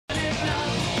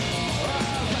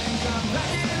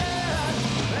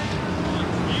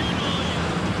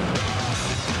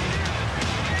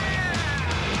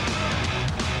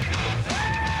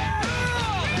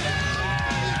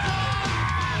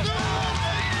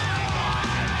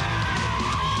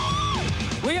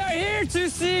here to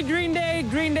see Green Day.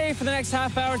 Green Day for the next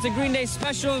half hour. It's a Green Day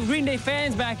special. Green Day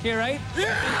fans back here, right?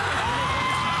 Yeah!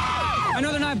 I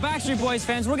know they're not Backstreet Boys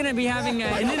fans. We're going to be having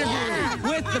an interview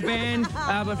with the band.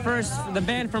 But first, the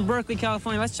band from Berkeley,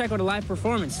 California. Let's check out a live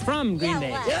performance from Green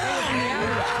Day.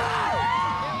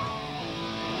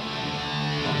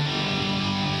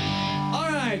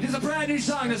 All right, this is a brand new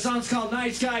song. The song's called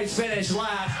Nice Guys Finish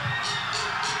Last.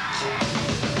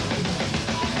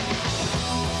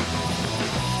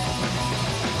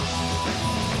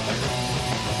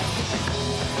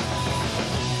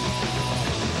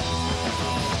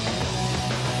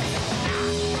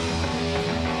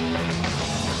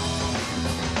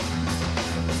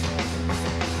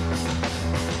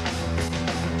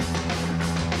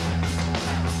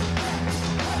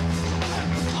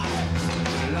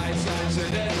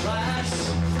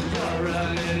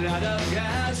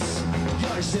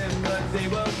 Sympathy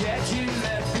will get you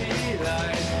left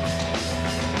behind.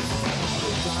 The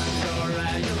times are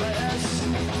at your best.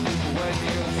 When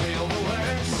you feel the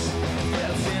worst, you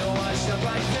feel washed up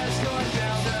like this going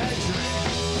down the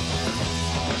drain.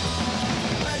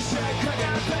 Let's check, I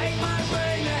gotta bang my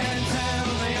brain and tell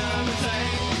me I'm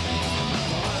insane.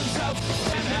 I'm so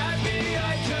f***ing happy I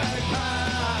could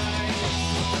hide.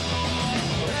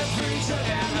 Every joke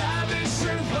I have is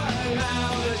true, but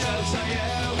now the joke's on you.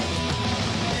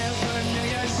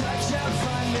 Such a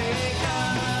funny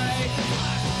guy.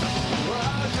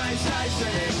 Well, nice guys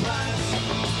finish last.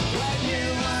 When you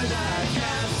were that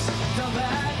guest, don't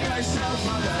pat yourself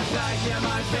on the back, you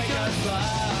might pick a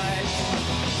fight.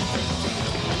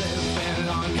 Living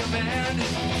on command,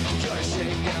 you're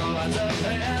shaking lots of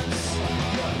hands.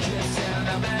 You're kissing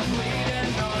them and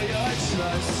bleeding all your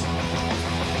trust.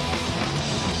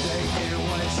 Taking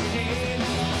what you need,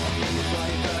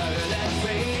 like better than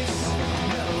face.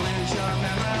 Your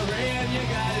memory and you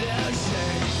gotta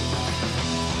shake.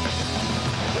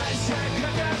 Let's check, I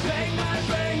gotta bang my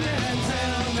brain and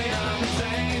tell me I'm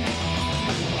insane.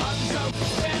 I'm so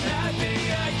f***ing happy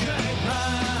I could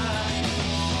hide.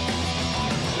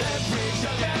 Every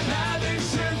joke I'm having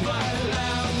should but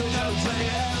loud the jokes I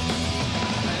am.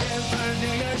 Never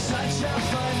knew you're such a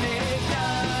funny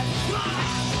guy.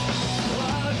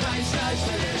 Oh, nice guys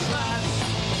finish last.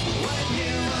 When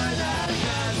you were that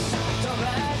mess, don't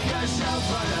let yourself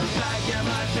on the back, you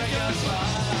might pick a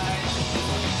fight.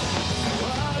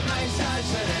 Oh, nice guys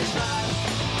finish last.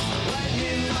 When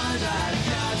you are that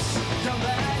mess, don't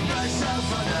let yourself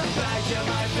on the back, you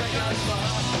might pick a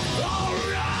fight. All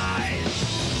right!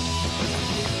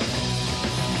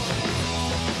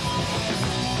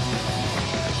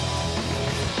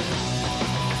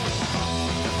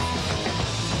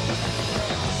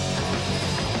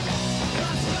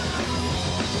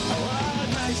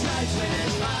 Nice guys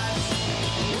finish last.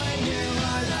 When you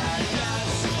are that mess,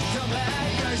 don't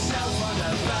let yourself on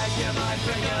the back, you might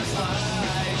pick a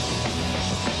fight.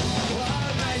 Oh,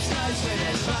 nice guys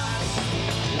finish last.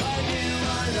 When you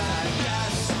are that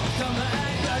mess, don't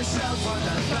let yourself on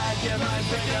the back, you might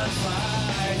pick a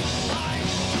fight.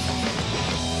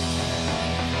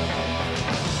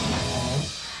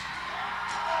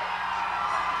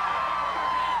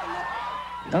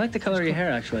 I like the color of your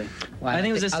hair, actually. Well, I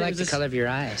think I like the color of your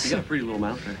eyes. You got a pretty little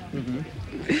mouth there.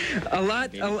 A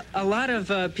lot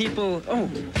of people. Oh.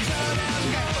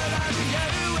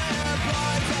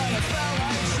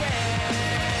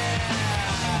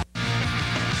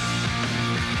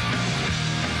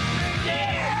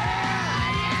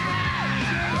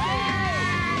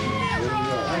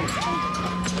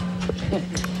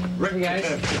 Rick, guys.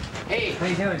 Hey. How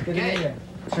you doing? Good to meet you.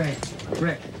 That's right.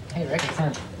 Rick. Hey, Rick. It's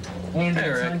Hunt. And hey,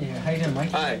 Rick. Here. How you doing,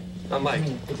 Mike? Hi, I'm Mike.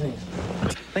 Good to meet you.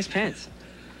 Nice pants.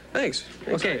 Thanks.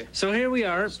 Okay, so here we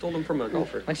are. Stole them from a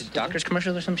golfer. What's it, Doctor's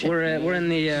commercial or some shit? We're in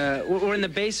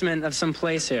the basement of some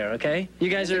place here. Okay, you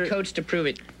guys are coats to prove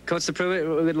it. Coats to prove it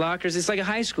with lockers. It's like a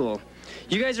high school.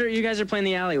 You guys are playing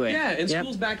the alleyway. Yeah, and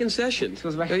school's back in session.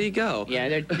 There you go.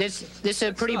 Yeah, this is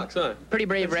a pretty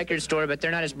brave record store, but they're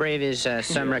not as brave as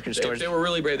some record stores. If they were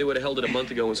really brave, they would have held it a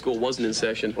month ago when school wasn't in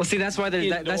session. Well, see, that's why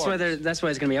that's why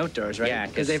it's gonna be outdoors, right? Yeah,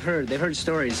 because they've heard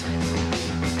stories.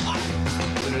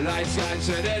 When the lights got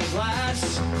to the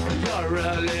glass, you're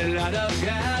running out of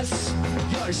gas.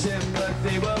 Your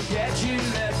sympathy will get you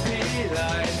left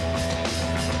behind.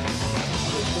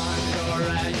 The times are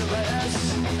at your best.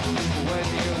 When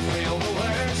you feel the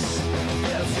worst,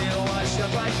 you feel washed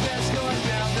up like this going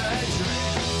down the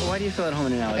drain. Why do you feel at home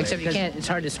in an alleyway? Except you can't. It's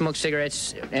hard to smoke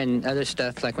cigarettes and other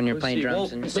stuff like when you're playing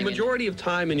drums and the singing. majority of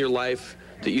time in your life,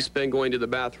 that you spend going to the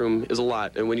bathroom is a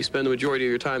lot. And when you spend the majority of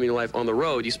your time in your life on the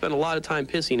road, you spend a lot of time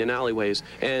pissing in alleyways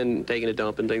and taking a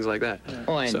dump and things like that.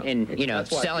 Oh, and you know,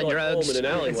 that's why I selling feel like home drugs. in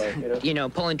an alleyway, You know,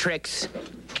 pulling tricks.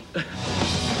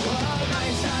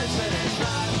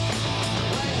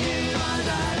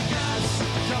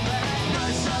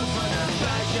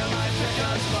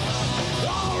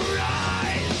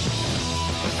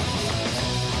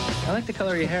 I like the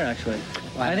color of your hair, actually.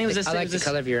 Well, I think I like the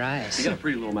color of your eyes. You got a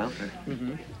pretty little mouth there.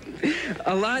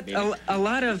 A lot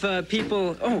of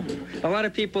people. Oh, a lot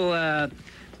of people.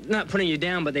 Not putting you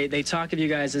down, but they talk of you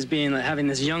guys as being having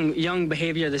this young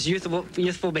behavior, this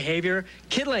youthful behavior,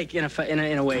 kid-like in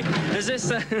a way. Is this?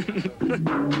 We're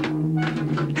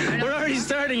already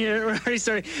starting here. We're already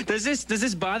starting. Does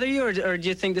this bother you, or do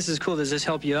you think this is cool? Does this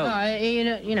help you out? No,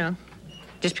 you know,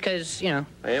 just because you know.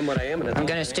 I am what I am. And I'm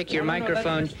gonna stick your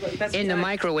microphone in the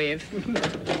microwave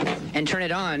and turn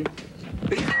it on.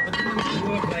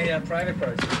 My private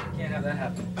parts. Can't have that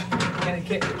happen.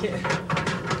 Can't.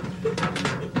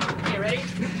 Okay, ready?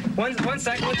 One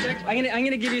second. I'm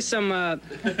gonna give you some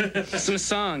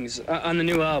songs on the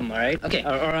new album. All right? Okay.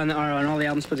 Or on all the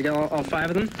albums put together, all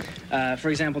 5 of them. For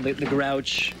example, the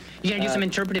Grouch. You gonna do some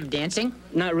interpretive dancing?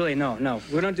 Not really. No.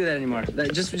 We don't do that anymore.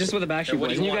 Just with the Backstreet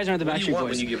Boys. And you guys aren't the Backstreet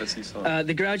Boys. When you give us these songs?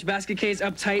 The Grouch, Basket Case,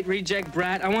 Uptight, Reject,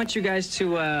 Brat. I want you guys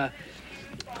to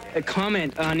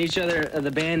comment on each other,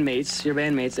 your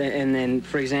bandmates, and then,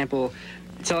 for example,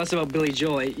 tell us about Billy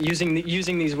Joel using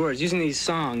these words, using these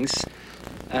songs.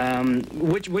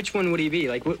 Which one would he be?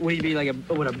 Like, would he be like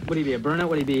would he be a Burnout?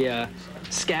 Would he be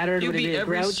Scattered? Would he be a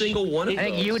every Grouch? single one of I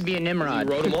think you would be a Nimrod.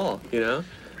 You wrote them all, you know?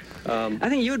 I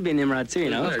think you would be a Nimrod too,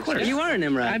 you know. Of course. You are a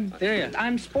Nimrod.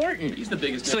 I'm sporting. He's the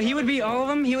biggest. So he would be all of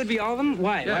them? He would be all of them?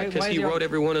 Why? Yeah, because he wrote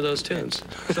every one of those tunes.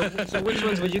 So which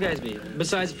ones would you guys be?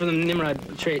 Besides from the Nimrod,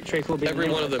 Trey Cool being Every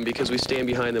one of them, because we stand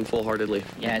behind them full-heartedly.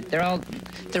 Yeah, they're all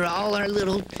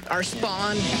our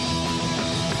spawn.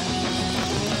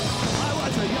 I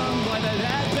was a young boy that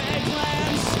had big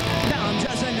plans. Now I'm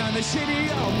just another shitty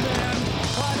old man.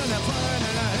 I don't have fun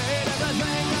and I hate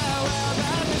everything.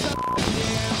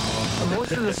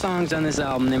 Most of the songs on this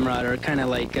album, Nimrod, are kind of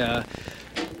like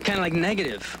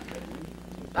negative.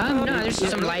 No, there's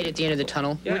some light at the end of the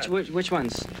tunnel. Yeah. Which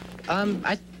ones? I don't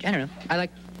know. I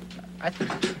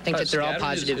think that they're all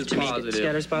positive to me.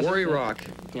 Scatter's positive? Worry Rock.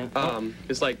 Yeah.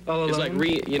 It's like All Alone?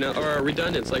 or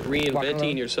redundant. It's like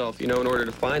reinventing yourself, you know, in order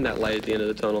to find that light at the end of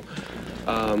the tunnel.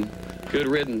 Good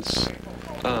Riddance.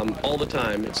 All the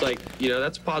time. It's like, you know,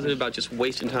 that's positive about just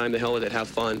wasting time. The hell with it. Have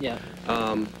fun. Yeah.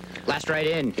 Last right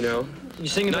in. You know. You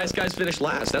sing about Nice guys finish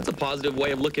last. That's a positive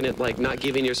way of looking at, like, not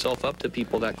giving yourself up to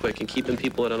people that quick and keeping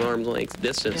people at an arm's length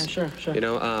distance. Yeah, sure. You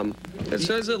know,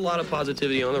 there's a lot of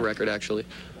positivity on the record, actually.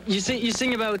 You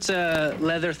sing about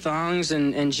leather thongs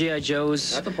and G.I.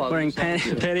 Joes That's a positive wearing song,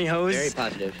 too. pantyhose. Very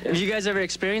positive. Have you guys ever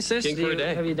experienced this? King for a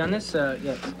day. Have you done this? Yeah.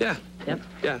 Yeah. Yep.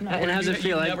 Yeah. And how's it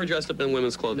feel? You've never dressed up in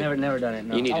women's clothing. Never done it.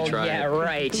 No. You need to try yeah, it.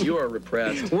 right. You are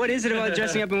repressed. What is it about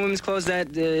dressing up in women's clothes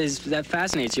that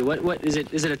fascinates you? What is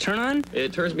it? Is it a turn on?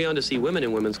 It turns me on to see women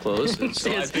in women's clothes.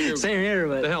 So I figured, Same here,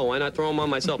 the but hell, why not throw them on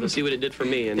myself and see what it did for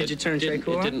me? And Did you turn Trey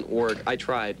Cool It on? didn't work. I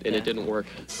tried, and it didn't work.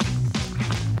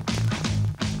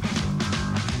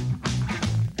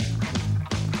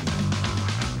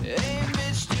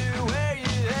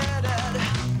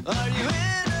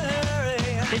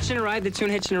 Hitchin' a Ride, the tune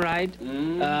Hitchin' a Ride.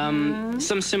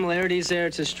 Some similarities there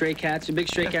to Stray Cats. You big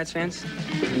Stray Cats fans?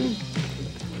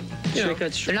 Stray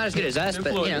Cats. They're not as good as us,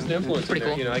 but you There's an influence know, pretty in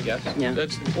there, cool. you know, I guess. Yeah.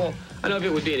 Well, I don't know if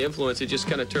it would be an influence. It just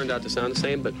kind of turned out to sound the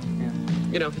same, but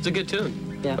you know, it's a good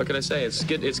tune. Yeah. What can I say? It's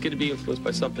good. It's good to be influenced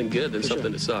by something good than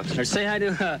something that sucks. Or say hi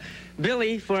to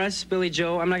Billy for us, Billy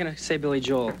Joel. I'm not gonna say Billy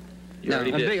Joel. You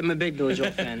already did. I'm a big Billy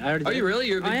Joel fan. I already Are did. you really?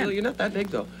 You're a big I am. deal. You're not that big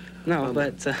though. No,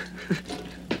 but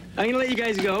I'm gonna let you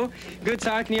guys go. Good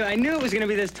talking to you. I knew it was gonna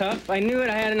be this tough. I knew it.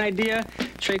 I had an idea.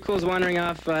 Trey Cool's wandering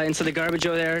off into the garbage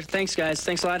over there. Thanks, guys.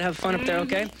 Thanks a lot. Have fun up there,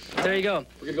 okay? There you go.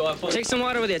 We're gonna go have fun. Take some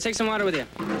water with you. Take some water with you.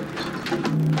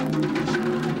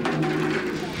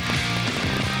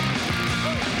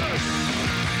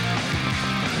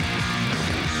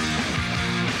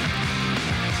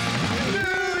 Do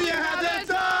you have the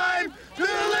time to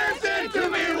listen to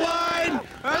me whine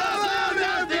about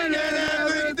nothing and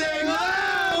everything all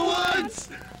at once?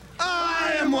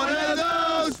 I am one of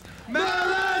those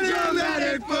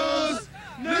melodramatic fools,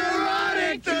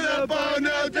 neurotic to the bone,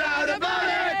 no doubt about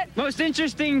it. Most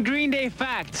interesting Green Day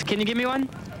fact. Can you give me one?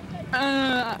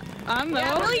 I don't know.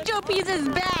 Yeah, Billy Joe pees his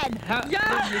bed. How, Billy Joe.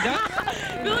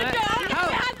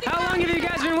 how long have you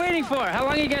guys been waiting for? How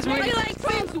long have you guys been Maybe waiting?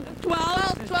 like since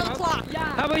 12. 12 o'clock.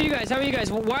 How about you guys? How about you guys?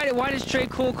 Why does Trey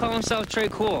Cool call himself Trey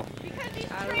Cool? Because he's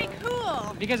Trey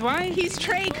Cool. Because why? He's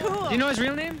Trey Cool. Do you know his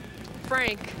real name?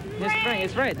 Frank. That's Frank.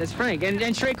 It's right. That's Frank.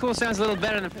 And Trey Cool sounds a little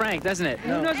better than Frank, doesn't it?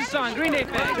 Who knows the song? Green Day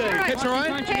fans. Catch a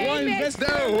ride? Hey, Mister,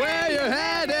 where you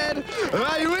headed?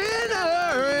 Are you in a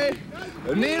hurry?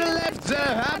 Need a lift to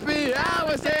happy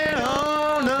hour, stay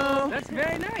home, no. That's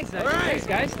very nice. All right. Thanks,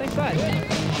 guys. Thanks a lot.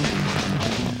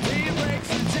 He breaks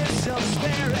the tits of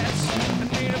spirits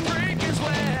and need a freak as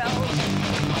well.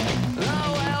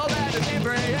 Oh well, that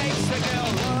inebriates the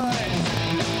girl right.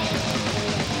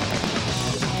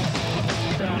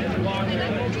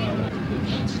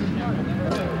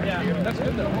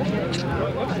 Okay,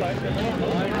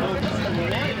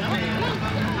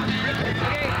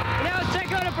 now let's check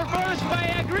out a performance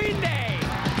by Green Day.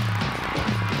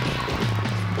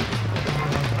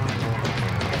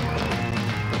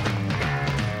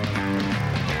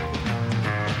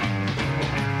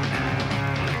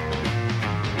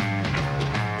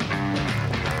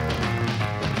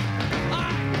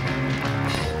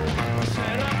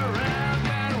 Sit around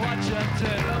and watch your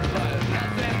tail, but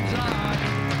nothing done.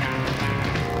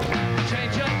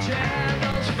 Change your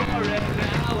channels for an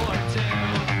hour or two.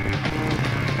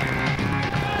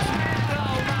 Spend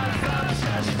all my thumbs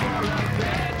just for a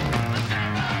bit.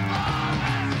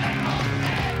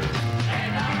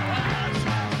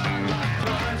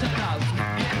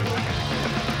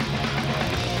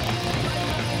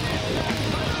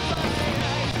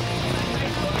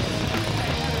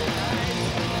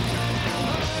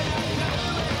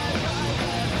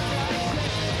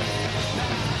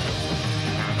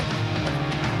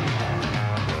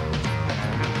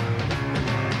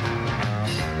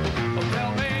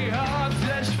 Tell me how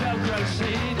this Velcro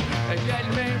seed get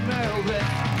me moving.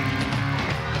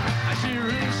 I sure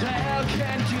as hell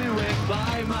can't do it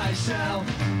by myself.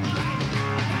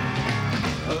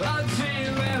 I'm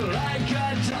feeling like a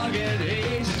dog at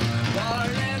ease,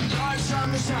 burning darts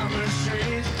on the summer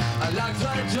street. I locked the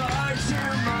door to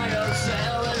my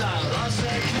hotel and I lost the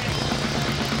key.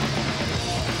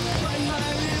 Bring my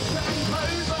lip and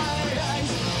close my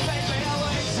eyes, take me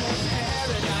away to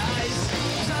paradise.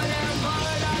 So damn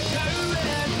hard I do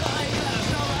it like there's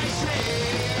no exit.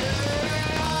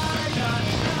 I got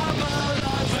no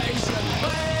motivation.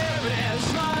 Where is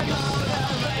my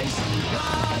motivation?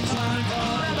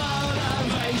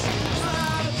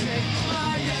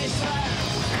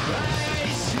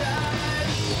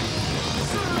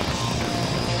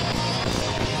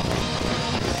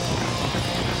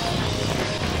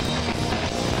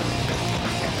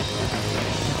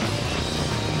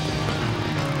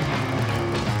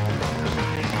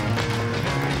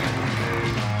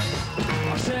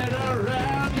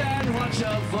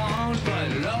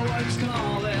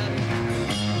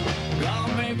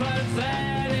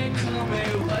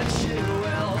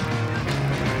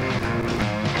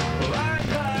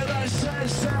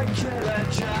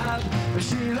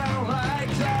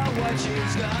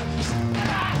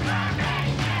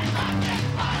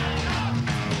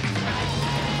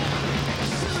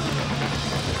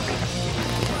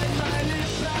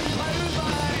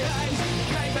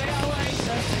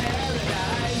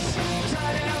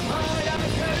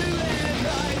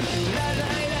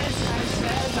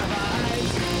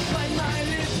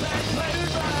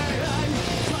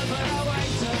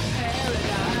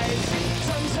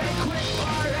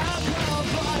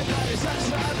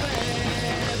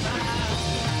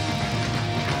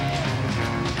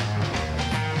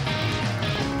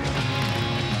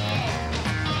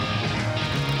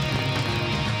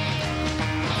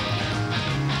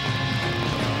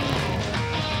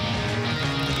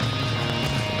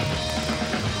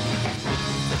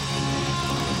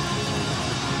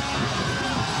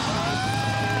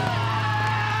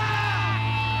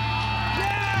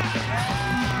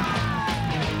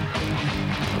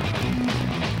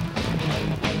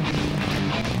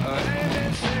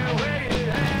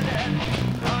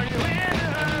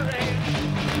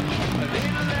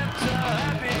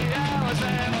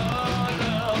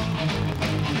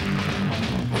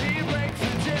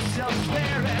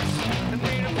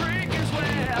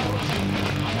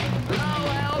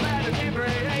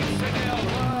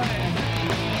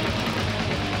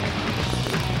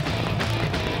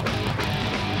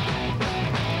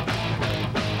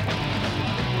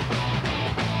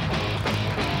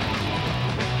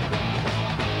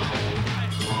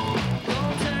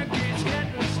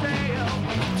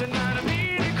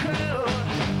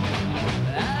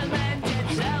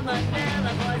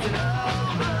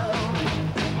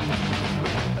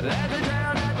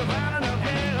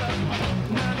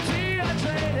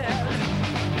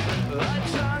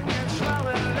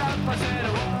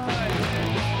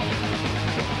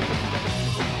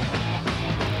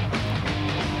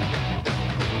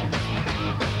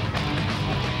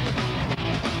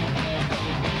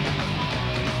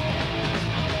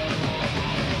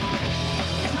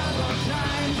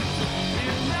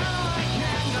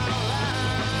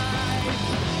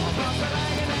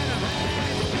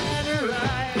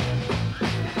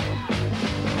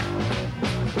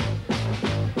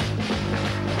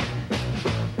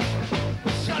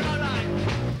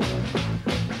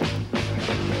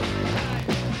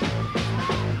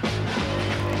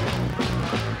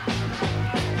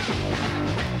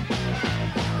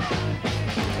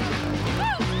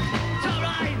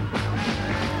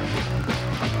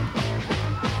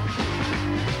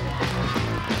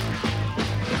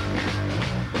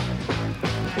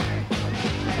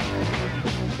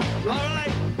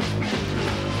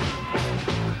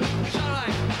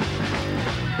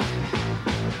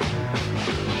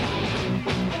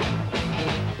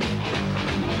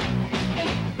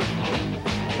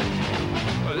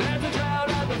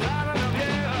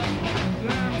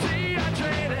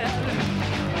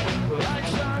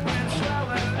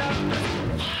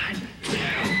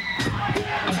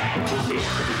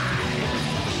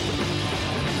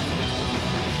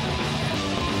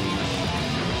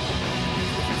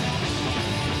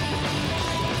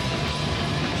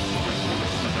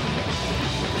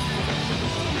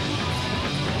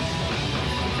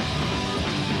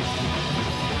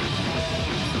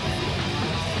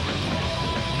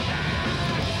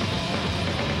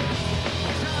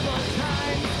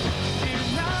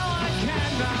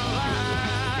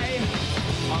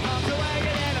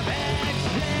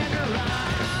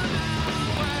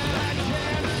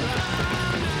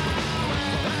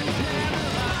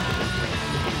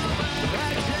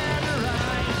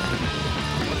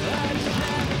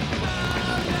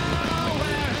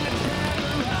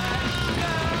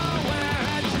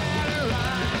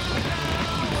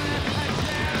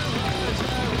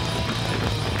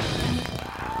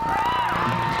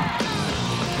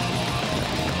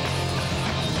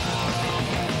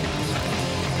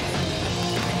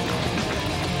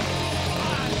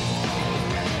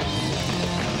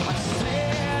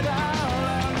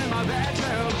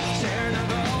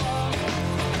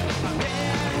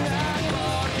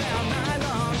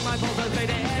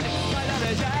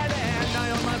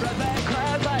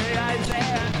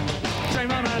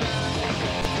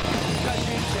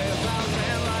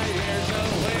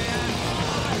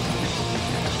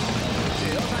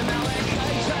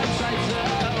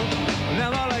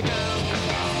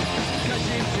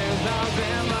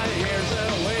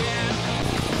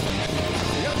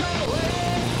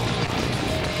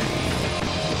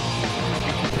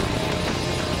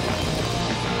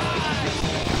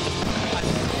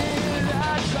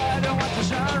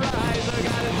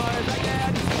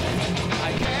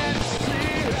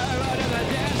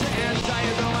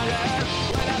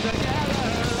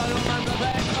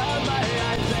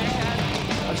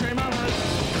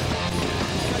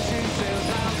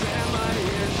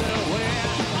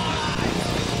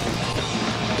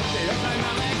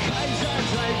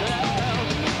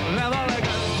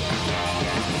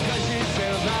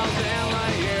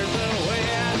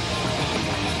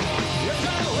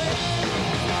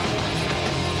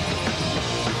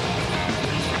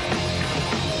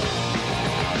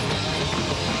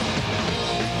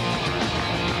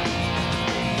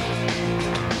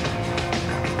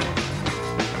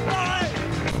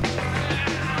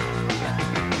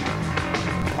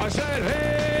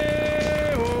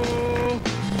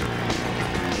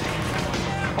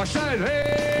 I said,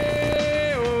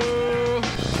 hey, oh.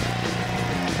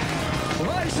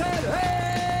 I said,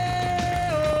 hey,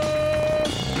 oh.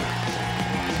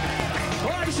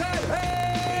 I said,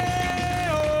 hey,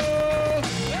 oh.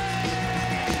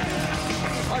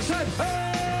 I said, hey.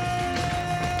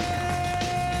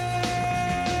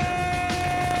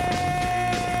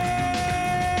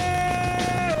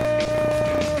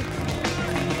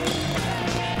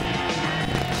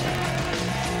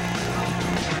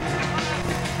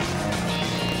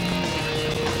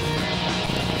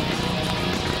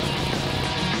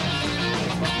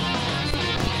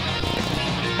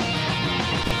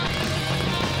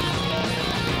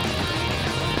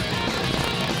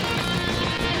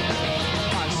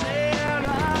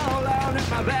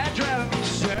 Bedroom,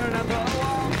 staring at the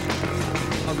wall.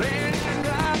 I'm leaning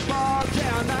up all day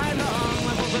all night long.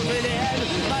 My pulse is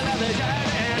beating, my love is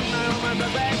yearning. I remember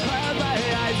being close by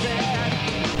I said,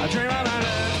 I dream about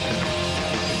her,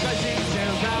 'cause she's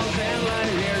 2,000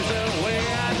 light years away.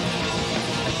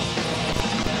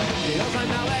 She doesn't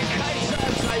know like kites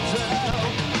and sights,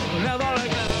 never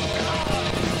like that,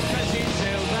 'cause she's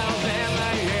 2,000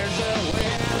 light years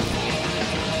away.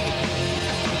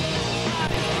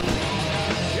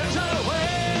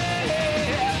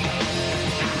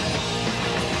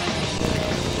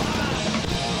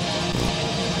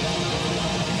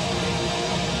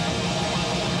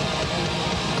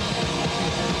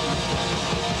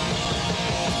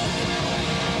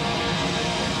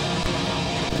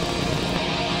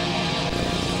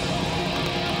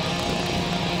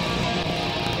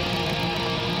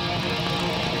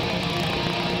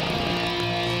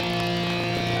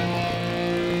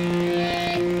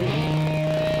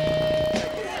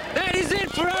 That is it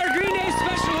for our Green Day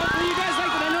special. Hopefully you guys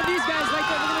liked it. I know these guys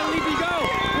liked it. We're going to leave you go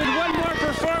with one more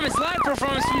performance, live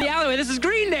performance from the alleyway. This is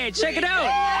Green Day. Check it out.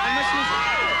 On Much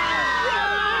Music.